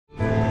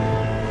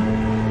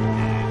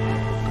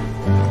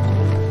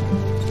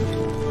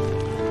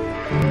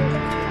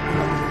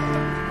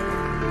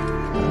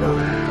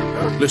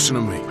Listen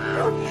to me.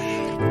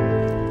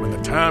 When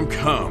the time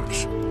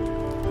comes,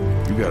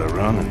 you gotta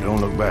run and don't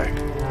look back.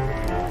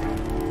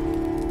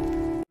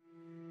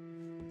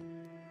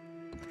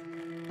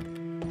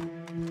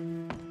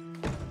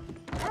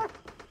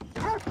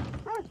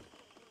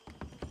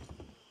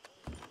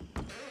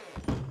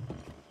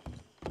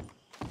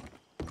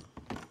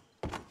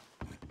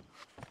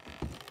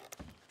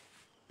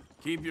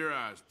 Keep your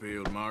eyes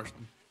peeled,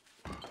 Marston.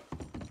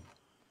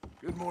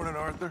 Good morning,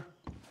 Arthur.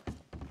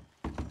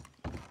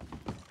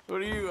 What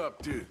are you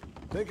up to?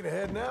 Thinking of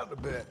heading out in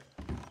a bit.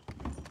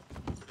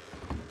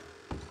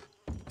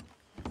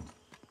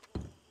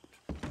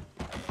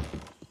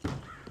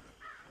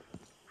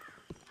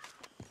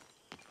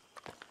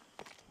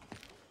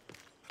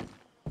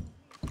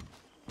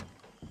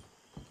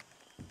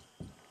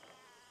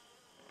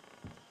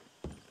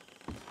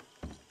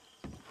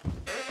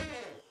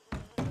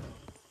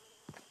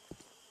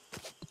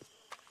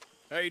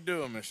 How you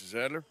doing, Mrs.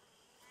 Adler?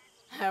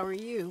 How are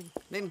you?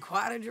 Been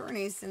quite a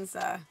journey since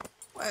I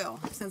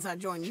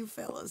joined you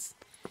fellas.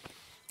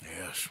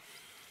 Yes.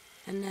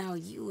 And now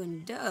you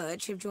and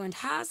Dutch have joined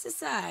high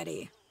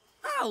society.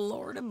 Oh,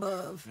 Lord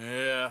above.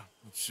 Yeah,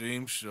 it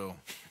seems so.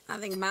 I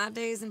think my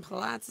days in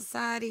polite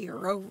society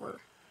are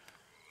over.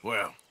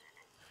 Well,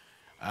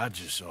 I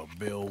just saw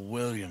Bill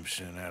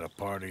Williamson at a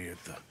party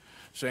at the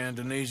San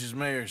Denise's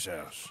mayor's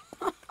house.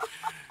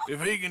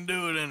 If he can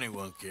do it,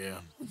 anyone can.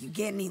 You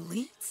get any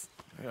leads?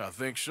 Yeah, I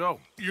think so.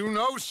 You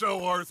know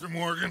so, Arthur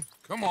Morgan.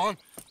 Come on,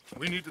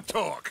 we need to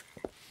talk.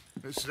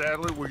 Miss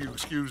Adler, will you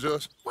excuse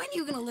us? When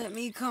you gonna let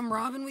me come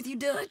robbing with you,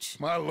 Dutch?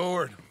 My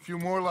lord, a few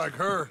more like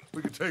her,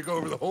 we could take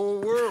over the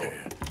whole world.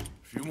 Yeah.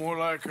 A few more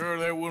like her,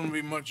 there wouldn't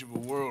be much of a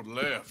world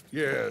left.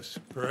 Yes,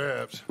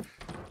 perhaps.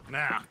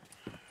 Now,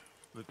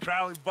 the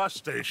trolley bus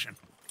station.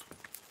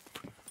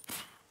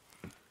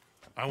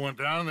 I went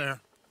down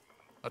there.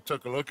 I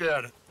took a look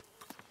at it.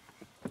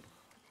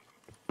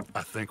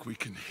 I think we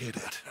can hit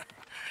it.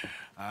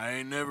 I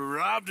ain't never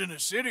robbed in a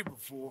city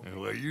before.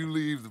 Well, you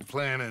leave the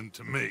planning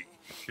to me.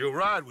 You'll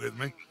ride with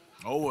me.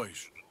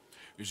 Always.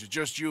 Is it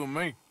just you and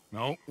me?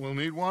 No, we'll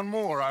need one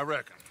more, I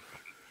reckon.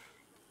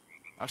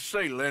 I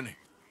say Lenny.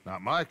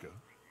 Not Micah.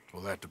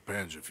 Well, that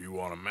depends if you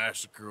want a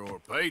massacre or a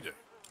payday.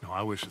 No,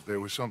 I wish that there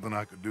was something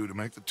I could do to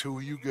make the two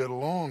of you get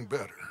along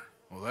better.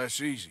 Well,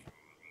 that's easy.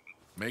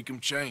 Make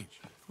him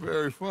change.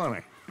 Very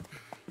funny.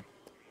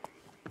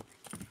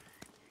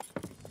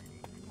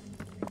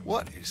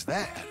 What is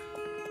that?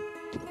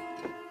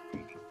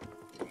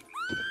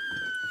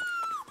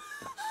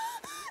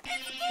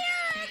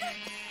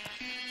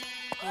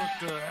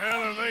 What the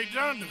hell have they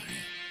done to me?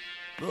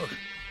 Look,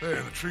 there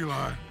in the tree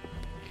line.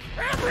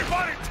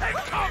 Everybody take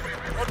cover!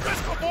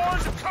 O'Driscoll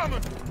boys are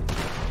coming!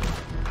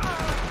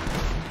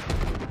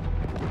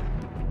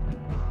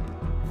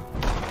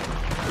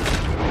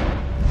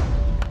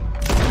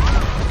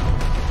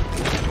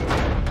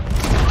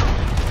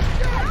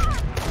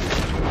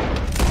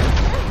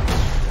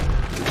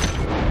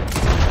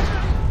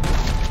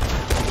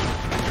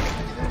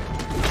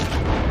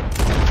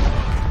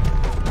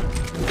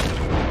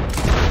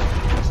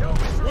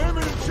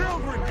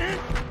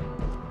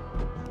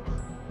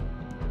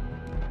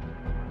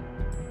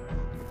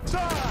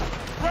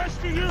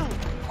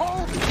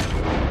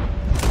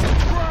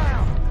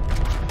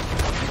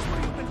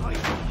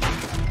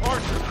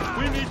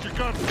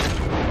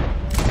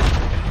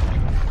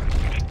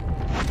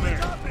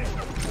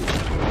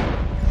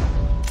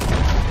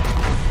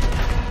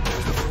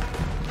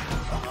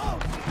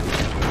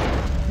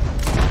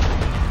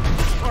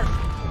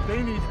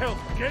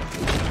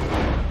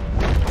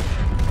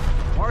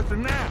 Arthur,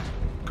 now!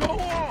 Go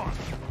on!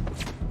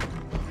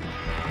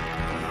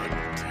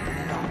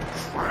 Damn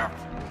crap.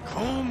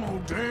 Come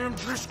on, damn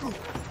Driscoll.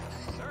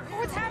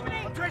 What's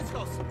happening?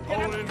 Driscoll's!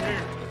 Hold in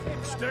here.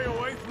 Stay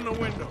away from the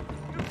window.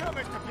 You come,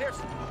 Mr.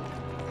 Pearson.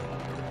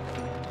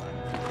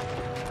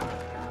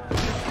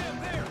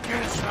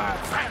 Get inside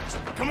fast.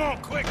 Come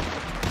on, quick.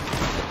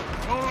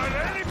 Don't let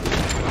anybody...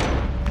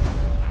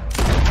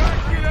 Back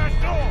through that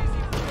door.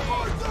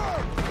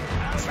 Arthur!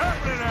 What's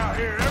happening out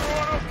here?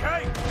 Everyone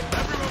okay?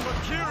 Everyone but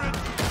Kieran.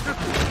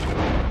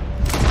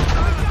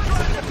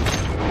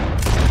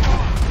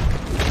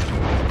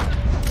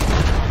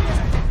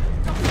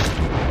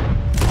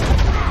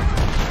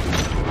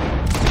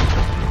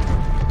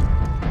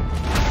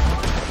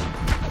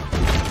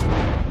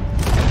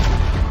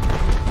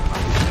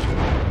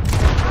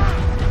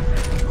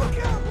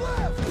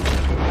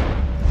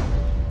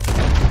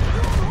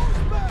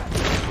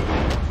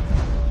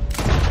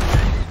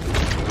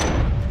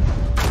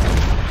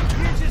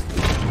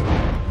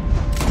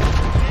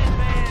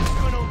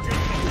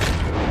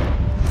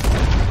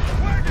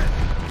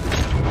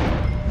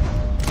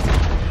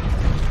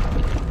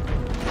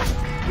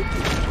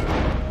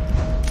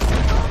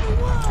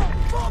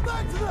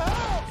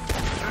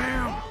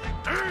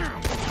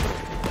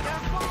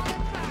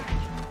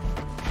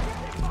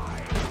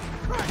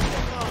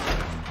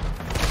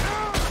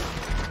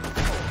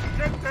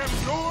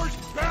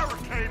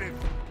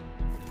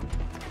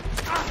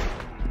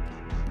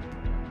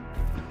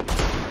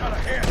 Got a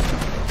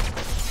hit!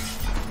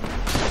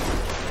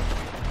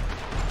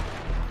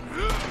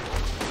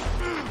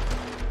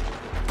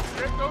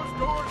 those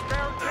doors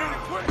barricaded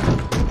quick.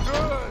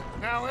 Good.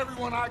 Now,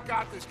 everyone, I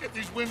got this. Get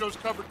these windows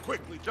covered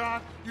quickly.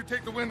 John, you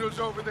take the windows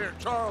over there.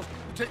 Charles,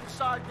 you take the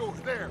side door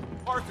there.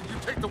 Arthur, you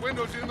take the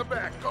windows in the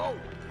back. Go.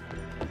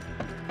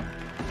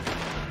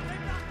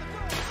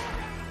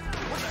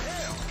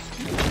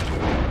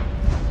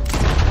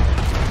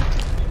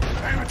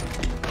 Damn it!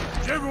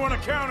 Is everyone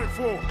accounted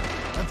for?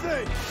 I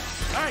think.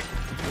 Hey!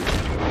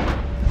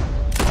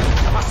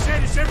 I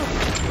said it's everyone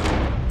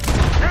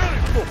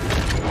accounted for!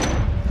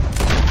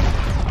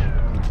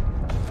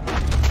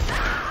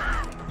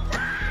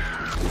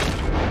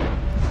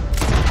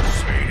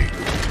 Sadie!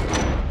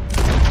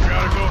 I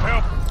gotta go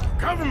help her.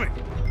 Cover me!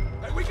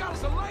 Hey, we got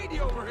us a lady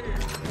over here.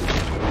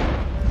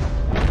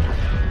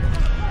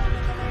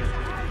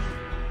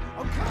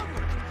 I'm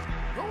coming.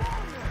 Go on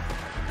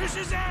now. This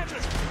is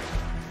Adler!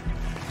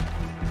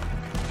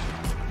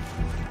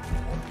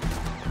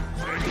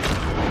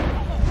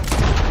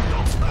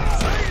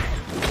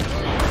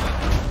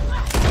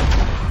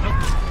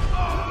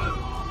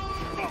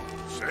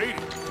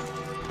 Sadie!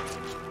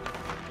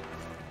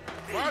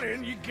 Why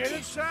didn't you get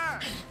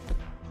inside?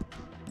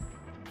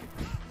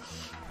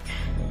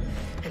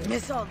 And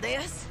miss all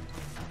this?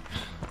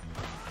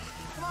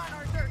 Come on,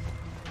 Arthur.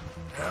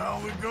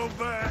 Now we go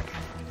back.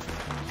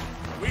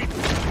 We in the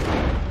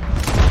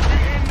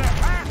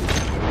hat.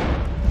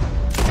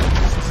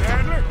 Mrs.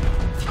 Adler?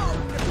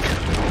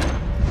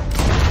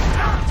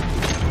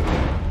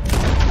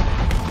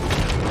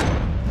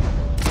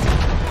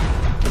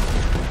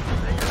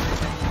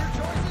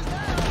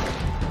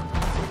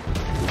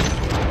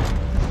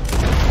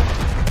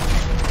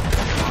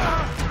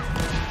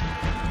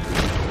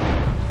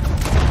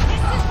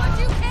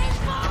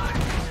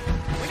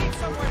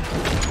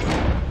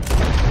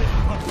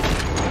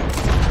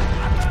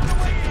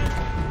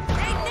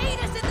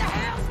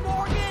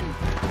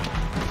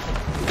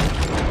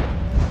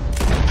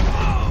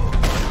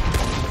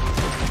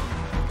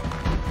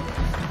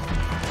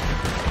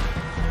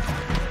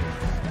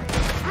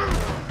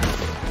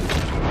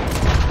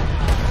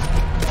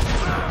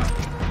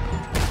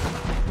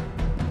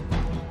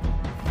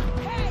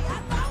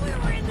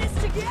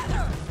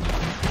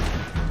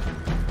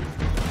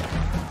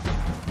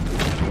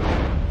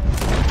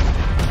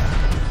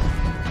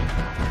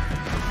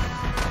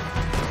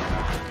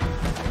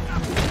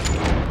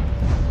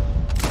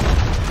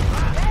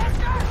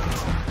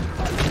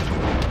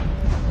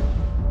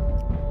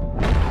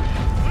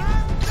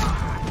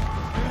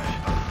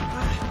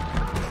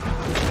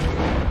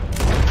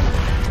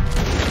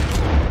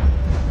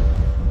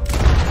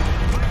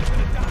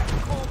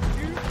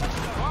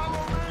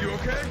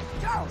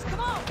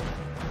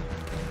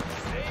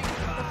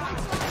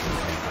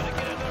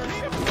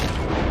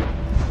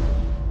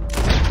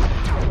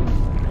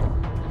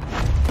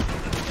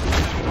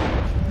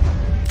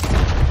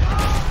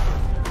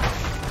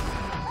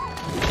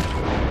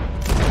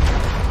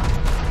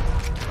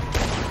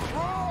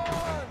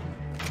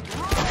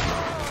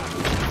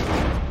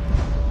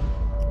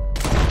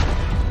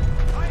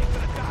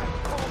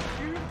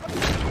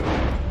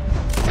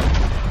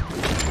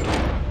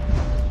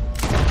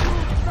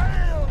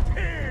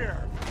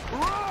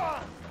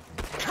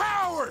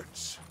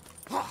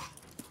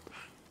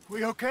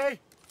 We okay?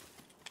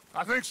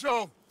 I think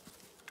so.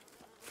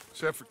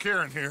 Except for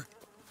Karen here.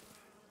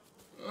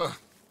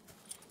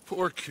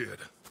 Poor kid.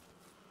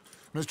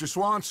 Mr.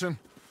 Swanson,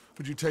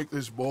 would you take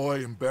this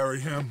boy and bury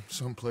him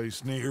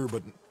someplace near,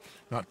 but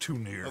not too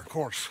near? Of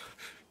course.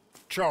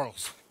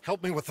 Charles,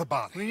 help me with the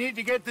body. We need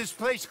to get this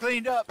place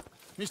cleaned up.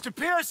 Mr.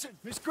 Pearson,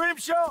 Miss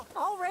Grimshaw.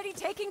 Already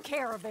taking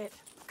care of it.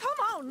 Come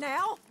on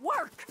now,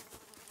 work.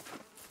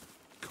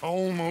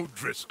 Colm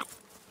O'Driscoll.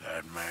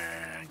 That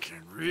man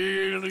can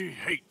really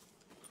hate.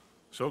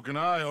 So can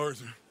I,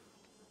 Arthur.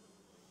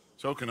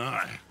 So can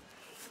I.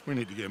 We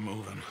need to get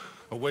moving.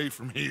 Away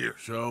from here.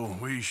 So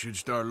we should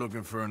start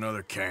looking for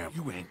another camp.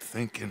 You ain't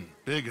thinking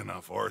big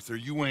enough, Arthur.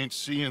 You ain't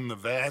seeing the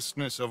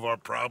vastness of our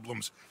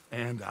problems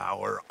and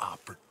our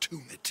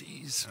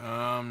opportunities.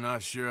 I'm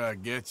not sure I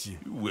get you.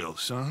 You will,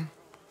 son.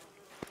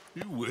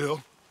 You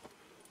will.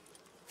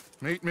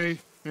 Meet me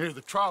near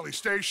the trolley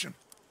station.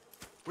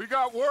 We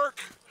got work.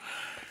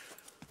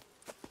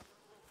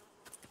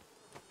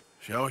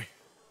 Shall we?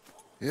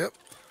 Yep.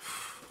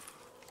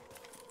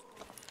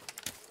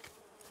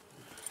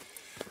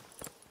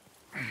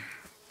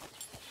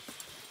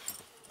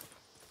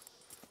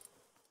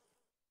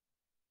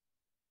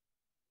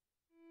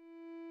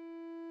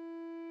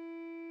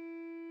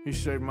 He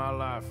saved my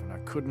life, and I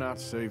could not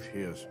save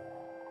his.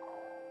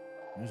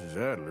 Mrs.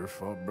 Adler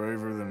fought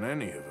braver than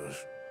any of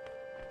us.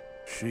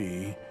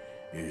 She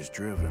is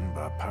driven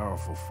by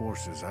powerful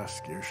forces I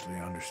scarcely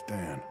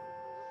understand.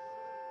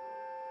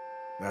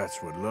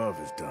 That's what love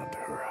has done to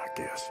her, I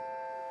guess.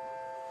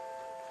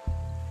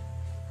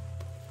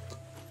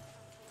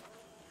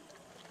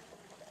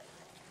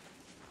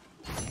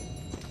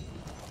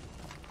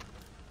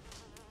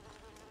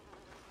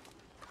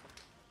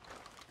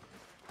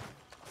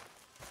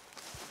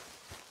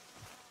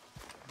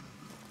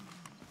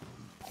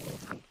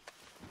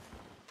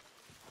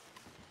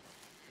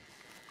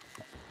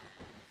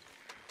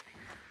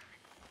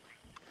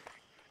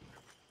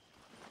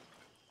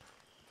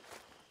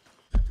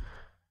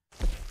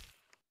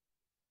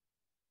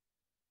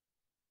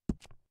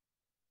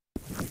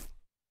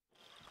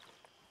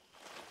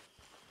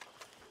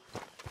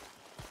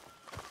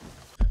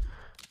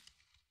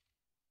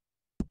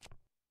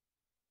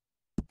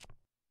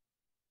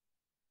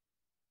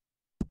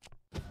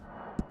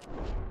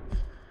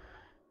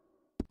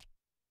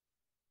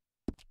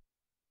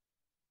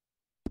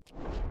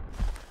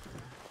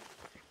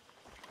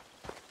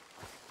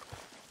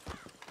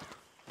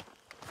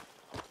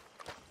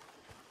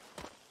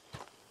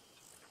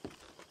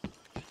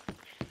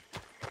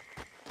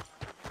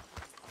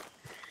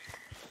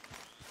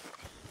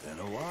 Been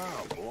a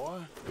while, boy.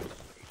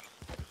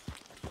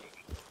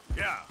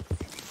 Yeah.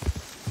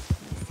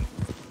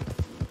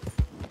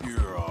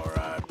 You're all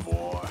right,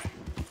 boy.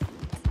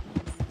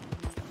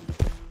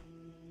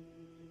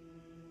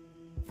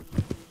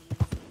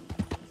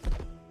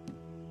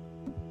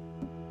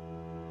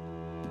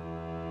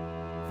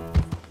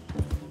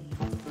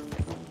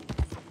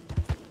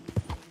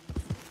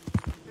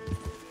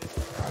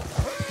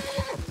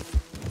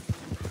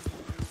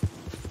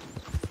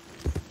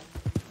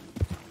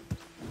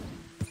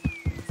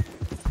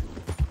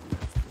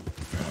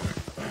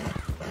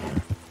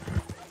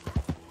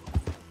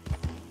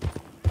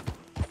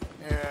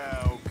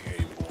 Yeah,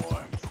 okay,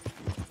 boy.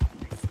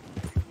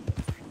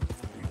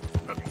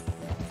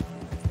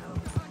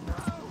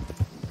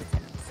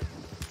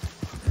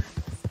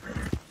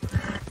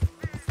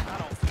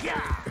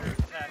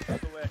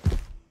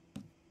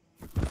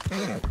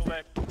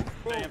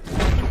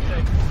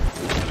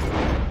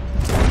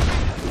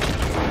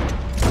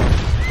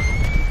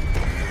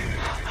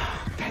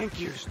 Thank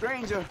you,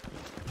 stranger.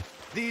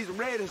 These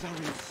raiders are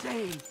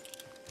insane.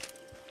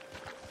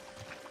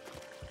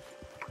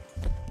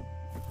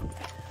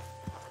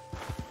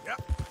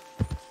 Yep.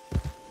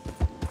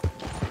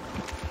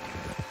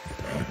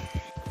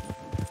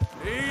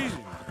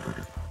 Easy.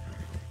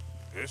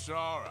 It's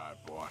all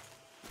right, boy.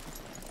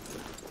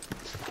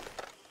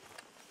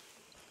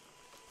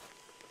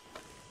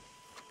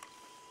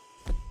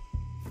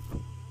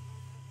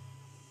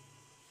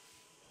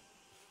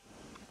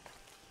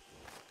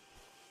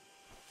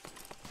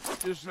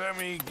 Just let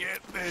me get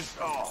this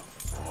off,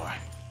 boy.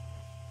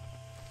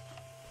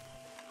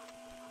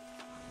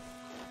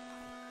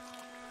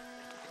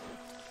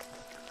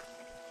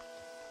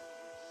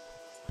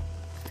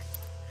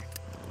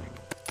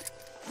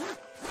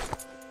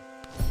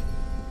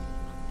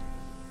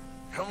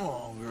 Come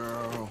on,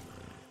 girl.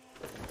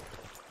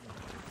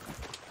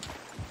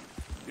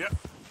 Yep.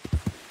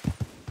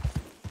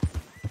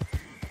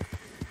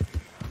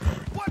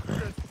 What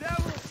the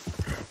devil?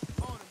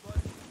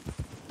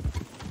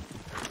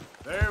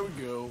 There we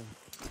go.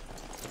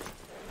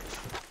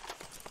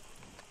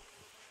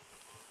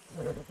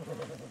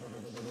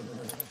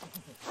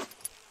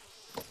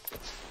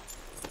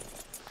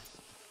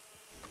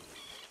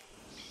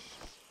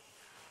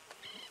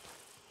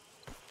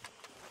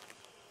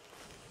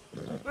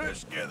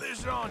 Let's get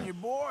this on you,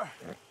 boy.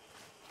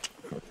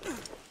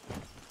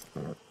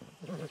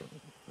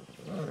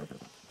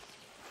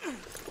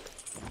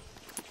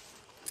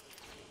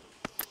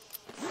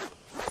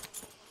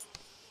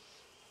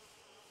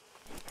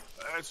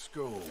 Let's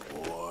go,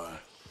 boy.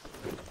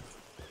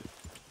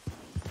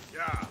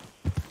 Yeah.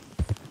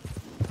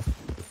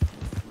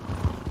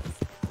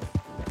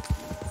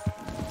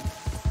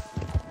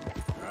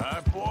 All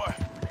right, boy.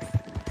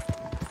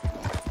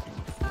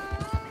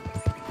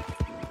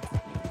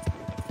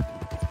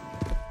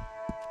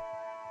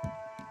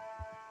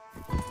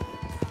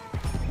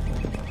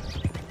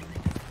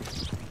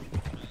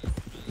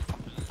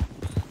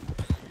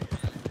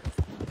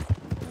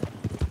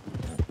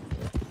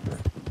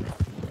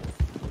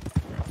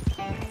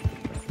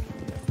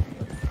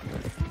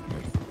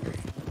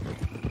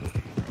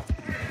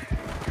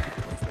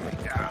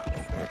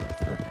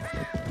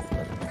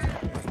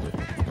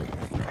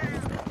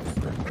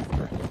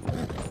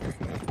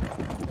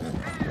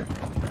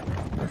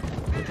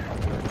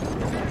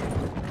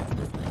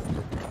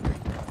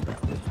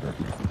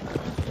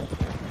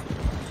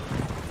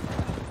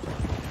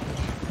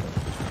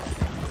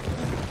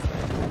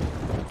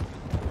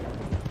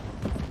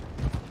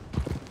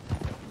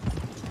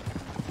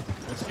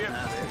 Let's get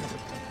out of here.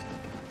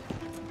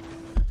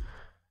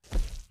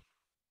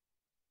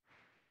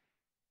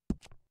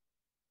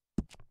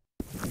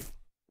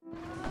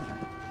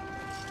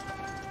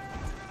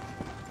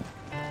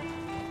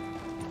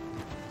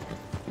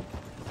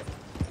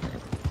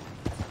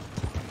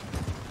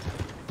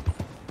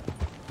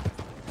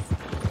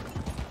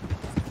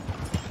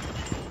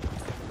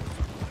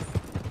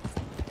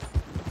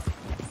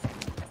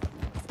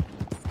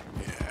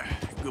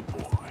 Yeah, good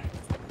boy.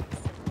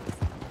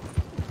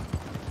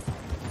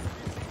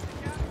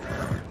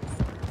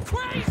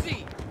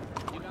 Crazy!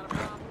 You got a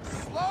problem?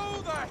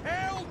 Slow the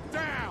hell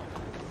down!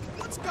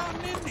 What's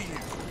gotten into you?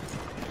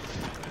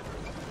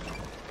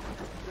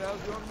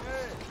 How's your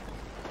man?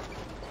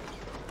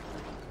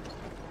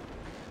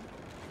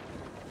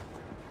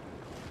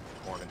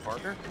 Morning,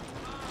 partner.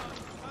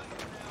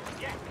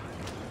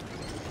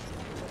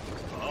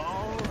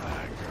 All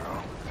right,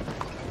 girl.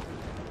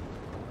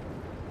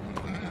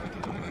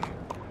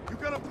 You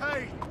gotta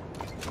pay.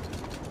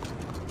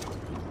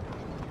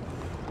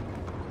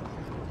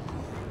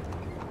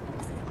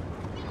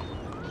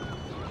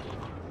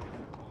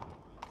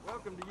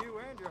 Welcome to you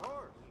and your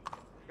horse.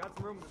 Got Got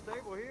some room in the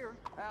stable here.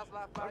 How's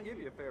life by I'll give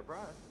you a fair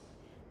price.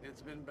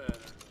 It's been better.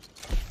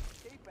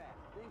 Keep that.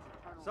 These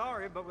are turning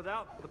Sorry, but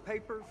without the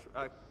papers,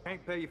 I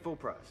can't pay you full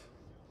price.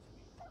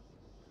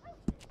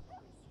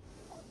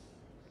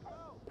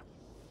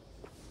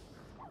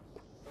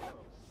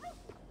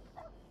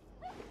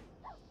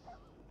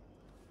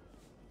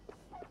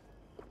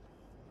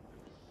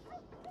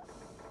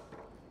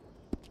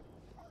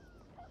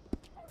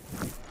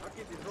 I'll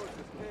give you horses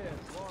fed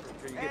and water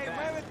till you get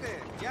back. muévete!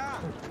 Ya!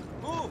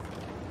 Move!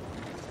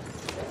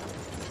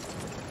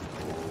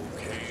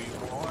 Okay,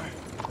 boy.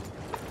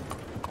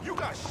 You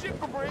got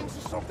shipper brains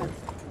or something?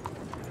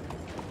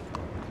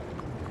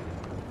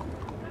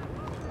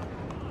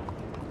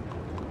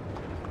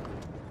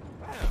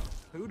 Well,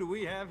 who do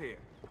we have here?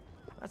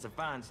 That's a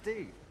fine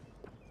steed.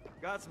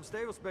 Got some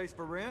stable space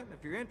for rent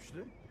if you're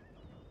interested.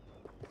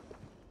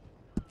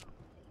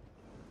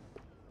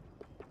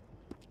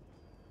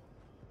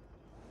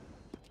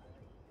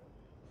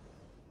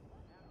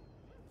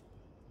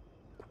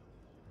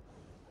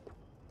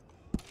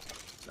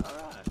 All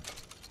right.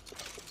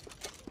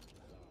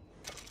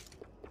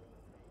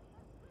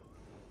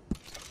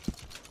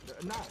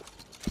 Nice.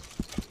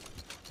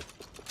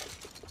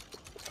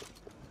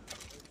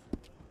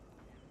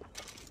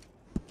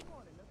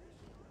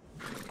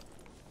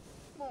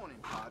 Morning,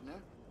 partner.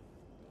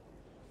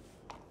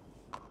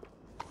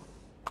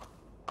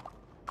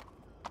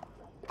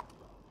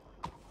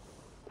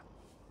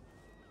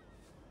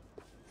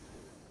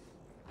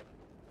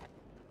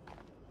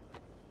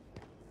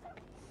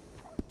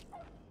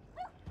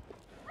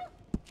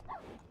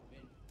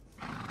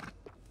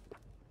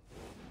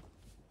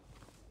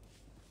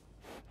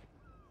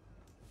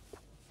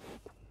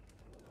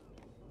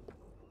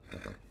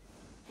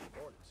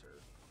 Morning, sir.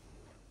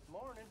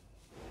 Morning.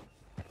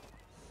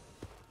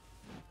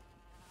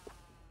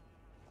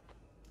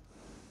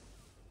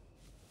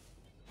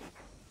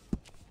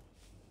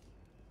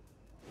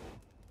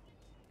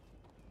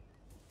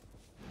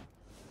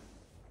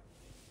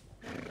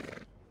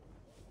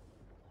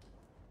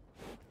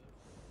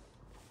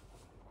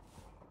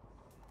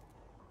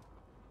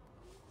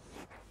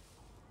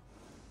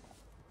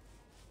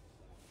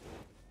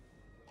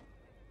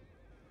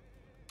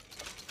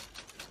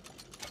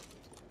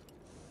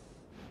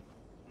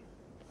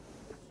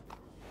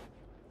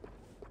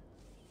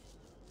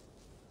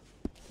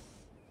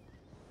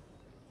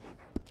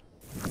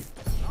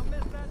 I'll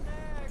miss that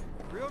nag.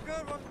 Real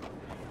good one.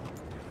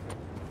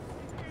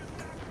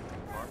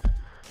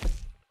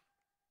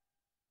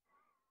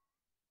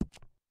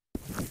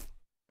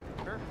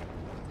 Sure.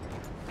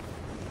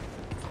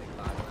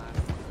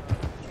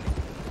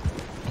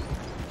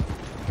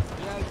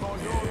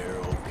 There,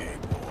 okay,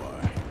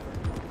 boy.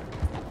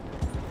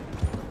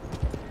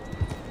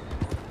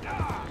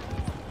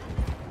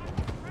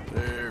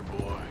 There,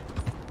 boy.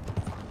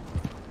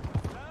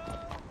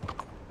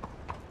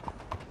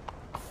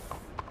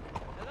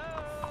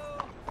 Hello?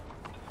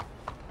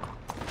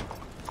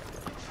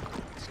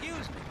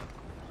 Excuse me.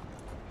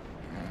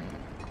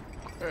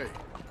 Hey,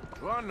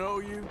 do I know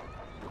you?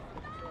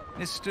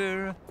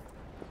 Mr.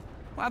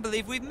 I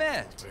believe we've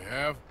met They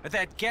have? at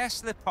that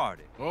ghastly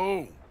party.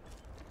 Oh,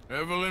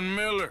 Evelyn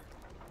Miller.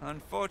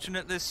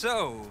 Unfortunately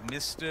so,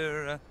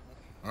 Mr.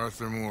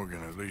 Arthur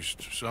Morgan, at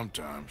least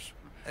sometimes.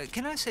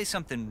 Can I say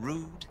something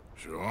rude?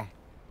 Sure.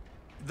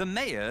 The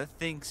mayor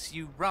thinks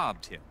you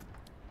robbed him.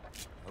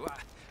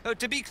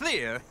 To be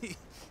clear,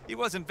 he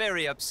wasn't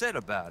very upset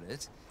about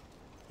it.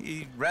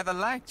 He rather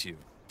liked you.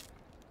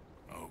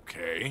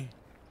 Okay.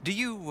 Do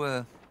you,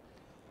 well,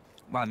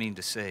 I mean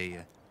to say,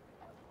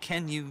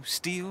 can you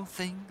steal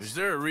things? Is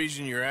there a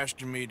reason you're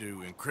asking me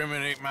to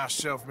incriminate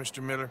myself,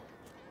 Mr. Miller?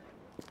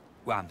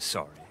 Well, I'm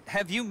sorry.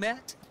 Have you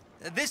met?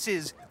 This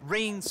is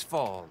Rains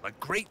Fall, a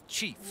great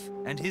chief,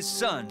 and his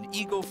son,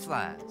 Eagle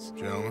Flies.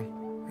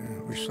 Gentlemen?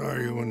 Yeah, we saw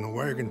you in the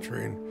wagon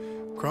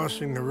train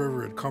crossing the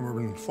river at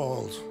Cumberland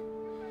Falls.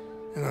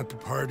 And at the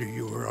party,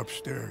 you were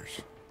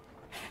upstairs.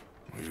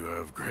 You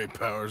have great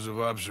powers of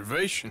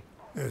observation.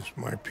 It's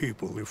my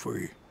people, if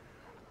we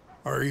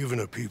are even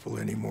a people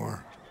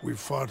anymore. We've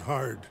fought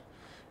hard.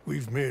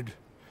 We've made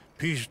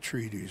peace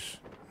treaties,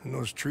 and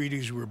those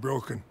treaties were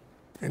broken.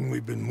 And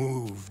we've been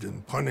moved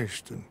and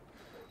punished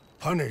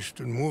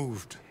and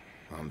moved.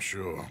 I'm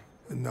sure.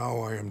 And now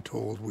I am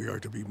told we are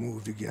to be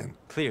moved again.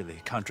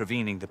 Clearly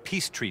contravening the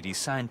peace treaty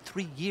signed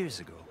 3 years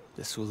ago.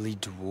 This will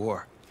lead to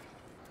war.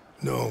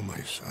 No, my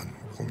son,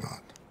 will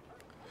not.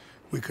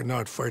 We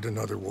cannot fight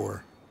another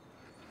war.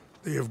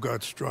 They have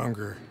got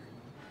stronger,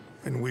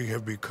 and we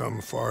have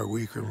become far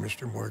weaker,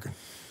 Mr. Morgan.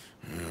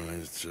 Well,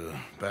 it's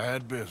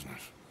bad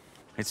business.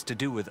 It's to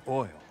do with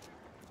oil.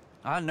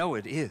 I know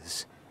it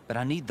is, but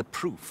I need the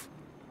proof.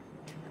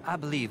 I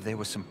believe there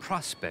were some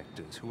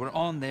prospectors who were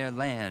on their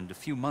land a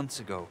few months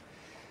ago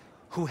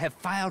who have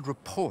filed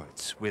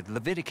reports with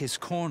Leviticus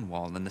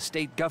Cornwall and the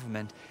state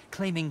government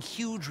claiming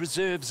huge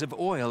reserves of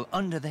oil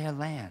under their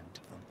land.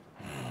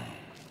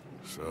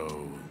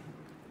 So,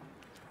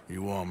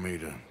 you want me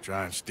to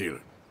try and steal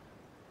it?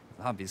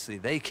 Obviously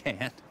they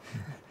can't.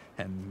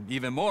 And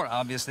even more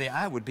obviously,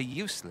 I would be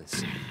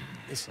useless.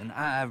 Listen,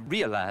 I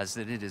realize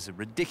that it is a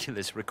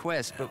ridiculous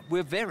request, but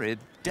we're very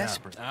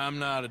desperate. Now, I'm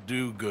not a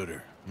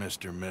do-gooder,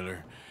 Mr.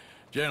 Miller.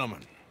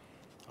 Gentlemen,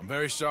 I'm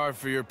very sorry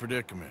for your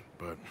predicament,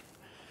 but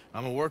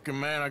I'm a working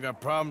man. I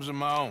got problems of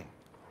my own.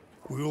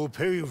 We will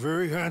pay you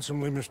very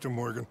handsomely, Mr.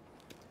 Morgan.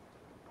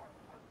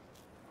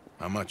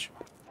 How much?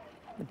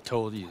 I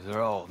told you,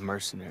 they're all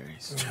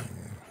mercenaries.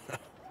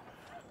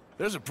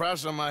 There's a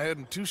price on my head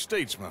in 2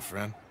 states, my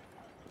friend.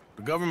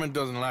 The government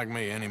doesn't like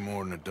me any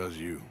more than it does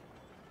you.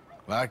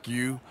 Like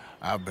you,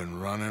 I've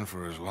been running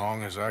for as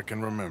long as I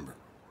can remember.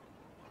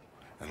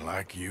 And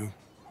like you,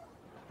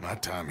 my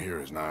time here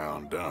is nigh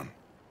undone.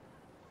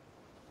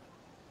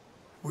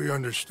 We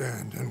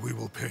understand, and we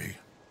will pay.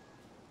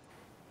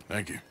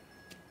 Thank you.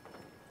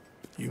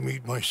 You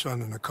meet my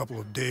son in a couple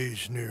of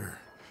days near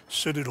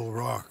Citadel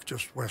Rock,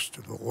 just west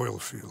of the oil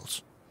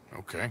fields.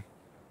 Okay.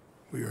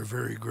 We are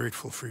very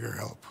grateful for your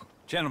help.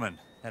 Gentlemen,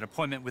 that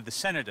appointment with the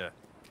senator.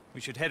 We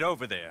should head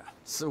over there.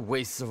 It's a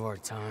waste of our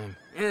time.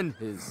 And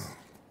his.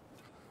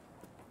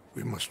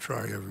 We must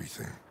try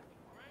everything.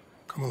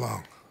 Come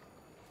along.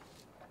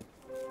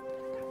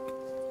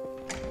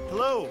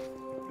 Hello,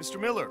 Mr.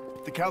 Miller.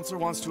 The counselor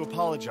wants to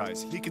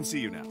apologize. He can see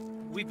you now.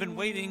 We've been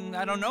waiting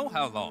I don't know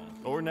how long.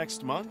 Or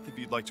next month, if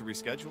you'd like to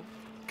reschedule.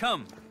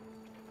 Come.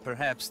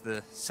 Perhaps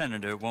the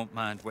senator won't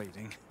mind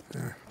waiting.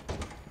 Yeah.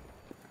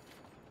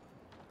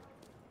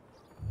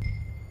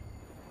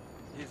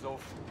 Ils ont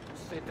fou.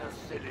 C'est un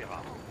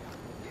scélérat.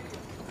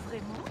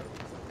 Vraiment?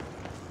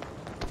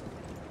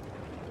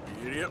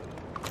 Idiot.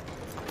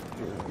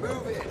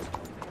 Move it!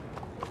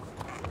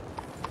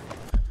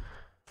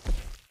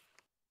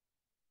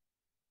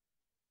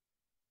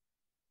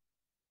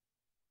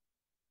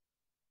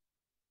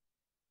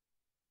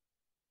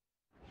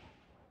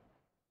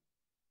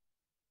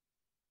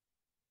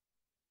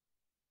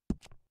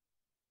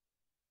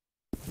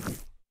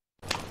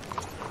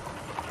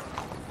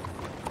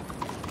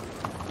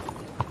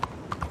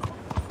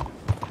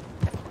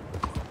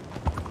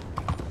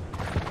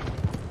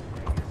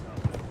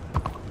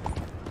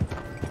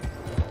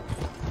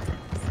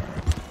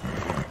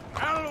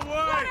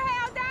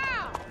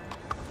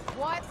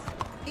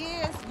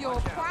 Your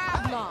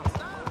problem.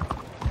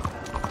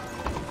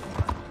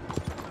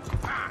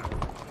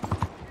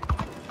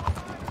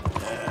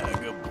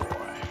 Good boy.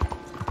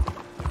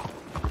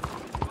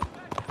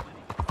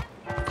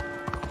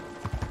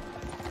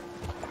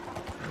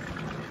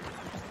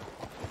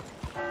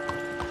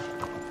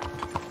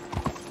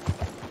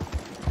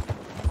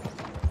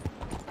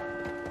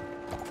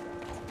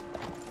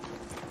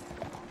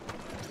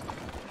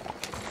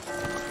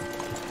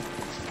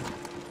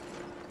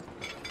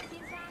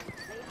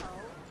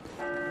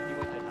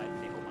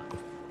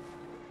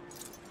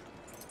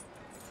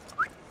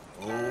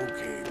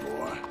 Okay,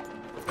 boy.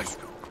 Let's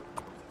go.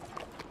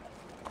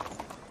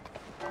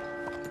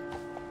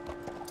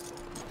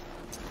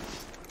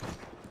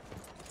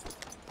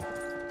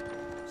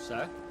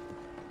 Sir?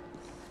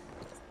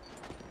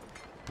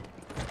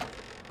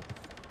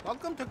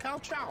 Welcome to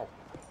Cao Chow.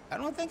 I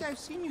don't think I've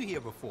seen you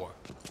here before.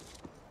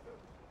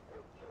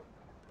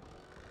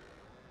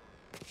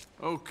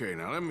 Okay,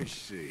 now let me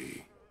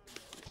see.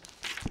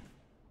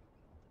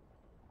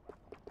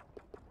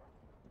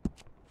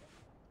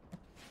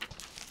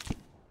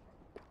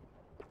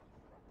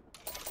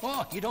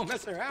 Oh, you don't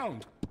mess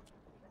around.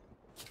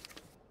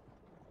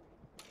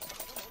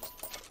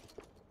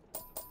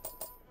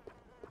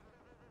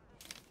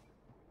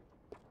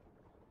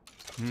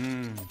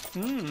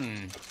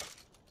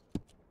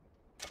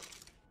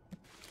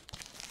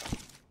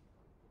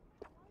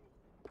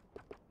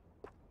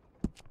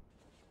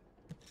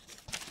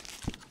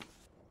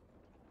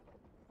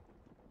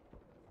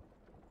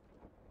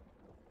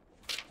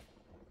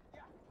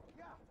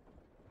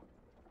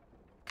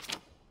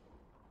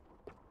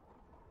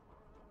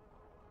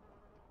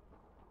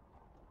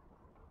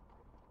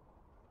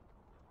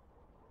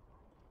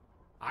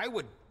 I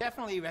would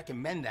definitely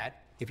recommend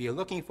that if you're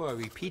looking for a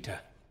repeater.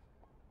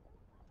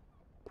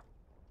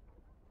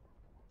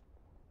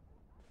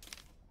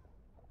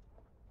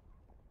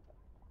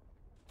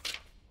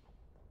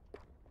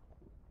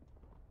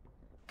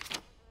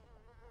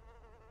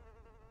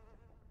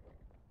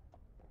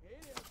 Hey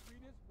there,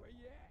 sweetness, where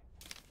you at?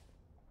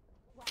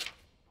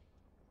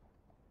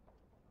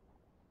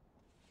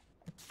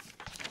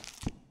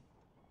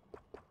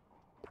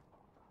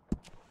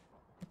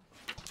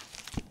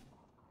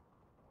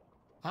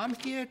 I'm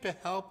here to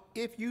help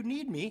if you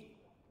need me.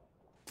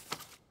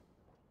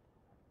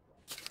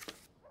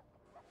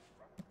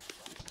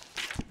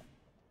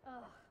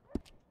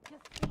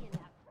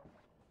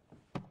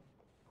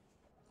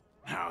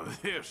 Now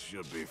this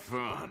should be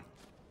fun.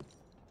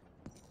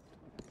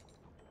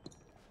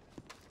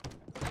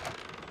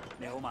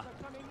 Neoma.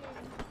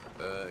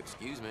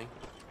 Excuse me.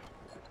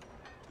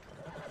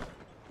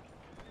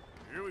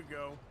 Here we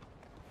go.